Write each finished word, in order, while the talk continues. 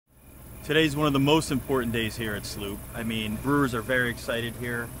Today's one of the most important days here at Sloop. I mean, brewers are very excited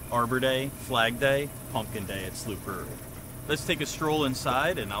here. Arbor Day, Flag Day, Pumpkin Day at Sloop Brewery. Let's take a stroll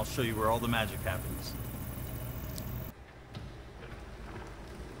inside and I'll show you where all the magic happens.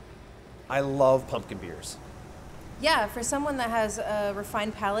 I love pumpkin beers. Yeah, for someone that has a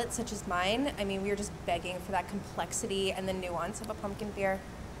refined palate such as mine, I mean, we were just begging for that complexity and the nuance of a pumpkin beer.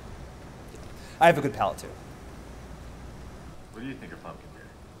 I have a good palate too. What do you think of pumpkin beer?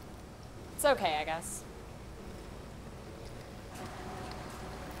 It's okay, I guess.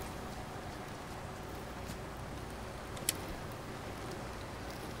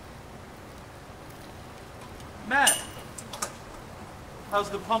 Matt, how's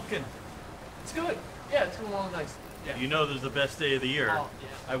the pumpkin? It's good. Yeah, it's going along nice. Yeah. You know this is the best day of the year. Oh,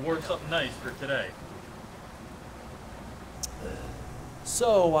 yeah. I wore something nice for today.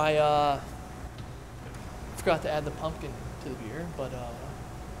 So I forgot to add the pumpkin to the beer, but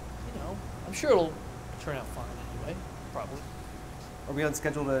you know, I'm sure it'll turn out fine anyway. Probably. Are we on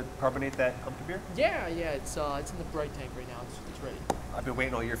schedule to carbonate that pumpkin beer? Yeah, it's in the bright tank right now. It's ready. I've been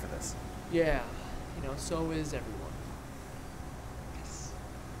waiting all year for this. Yeah, you know, so is everyone.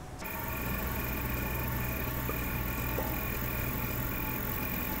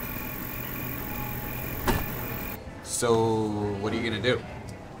 So, what are you gonna do?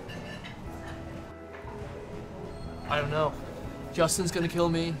 I don't know. Justin's gonna kill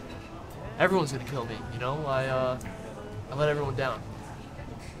me. Everyone's gonna kill me. You know, I let everyone down.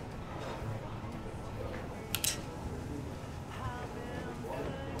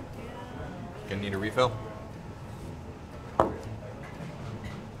 Gonna need a refill? You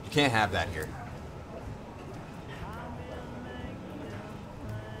can't have that here.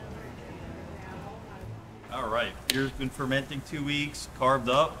 All right, beer's been fermenting 2 weeks, carved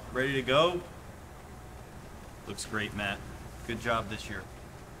up, ready to go. Looks great, Matt. Good job this year.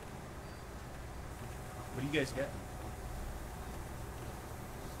 What do you guys get?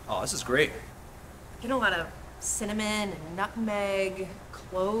 Oh, this is great. Getting a lot of cinnamon and nutmeg,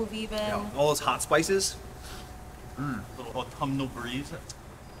 clove even. Yeah, all those hot spices. Little autumnal breeze.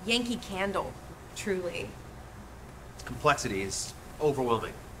 Yankee Candle, truly. Complexity is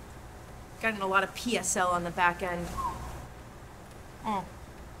overwhelming. Gotten a lot of PSL on the back end.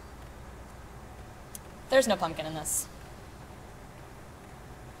 There's no pumpkin in this.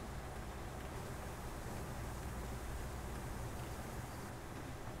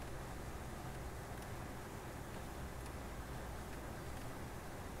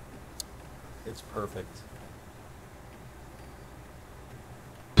 It's perfect.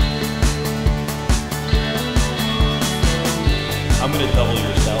 I'm gonna double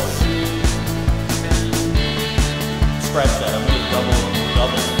your salary. Scratch that, I'm gonna double.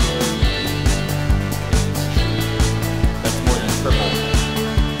 That's more than triple.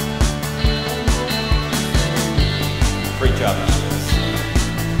 Great job.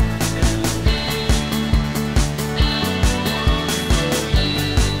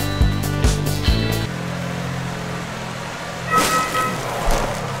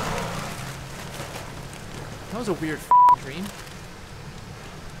 That was a weird dream.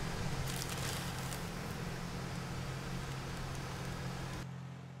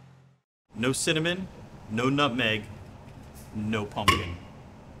 No cinnamon, no nutmeg, no pumpkin.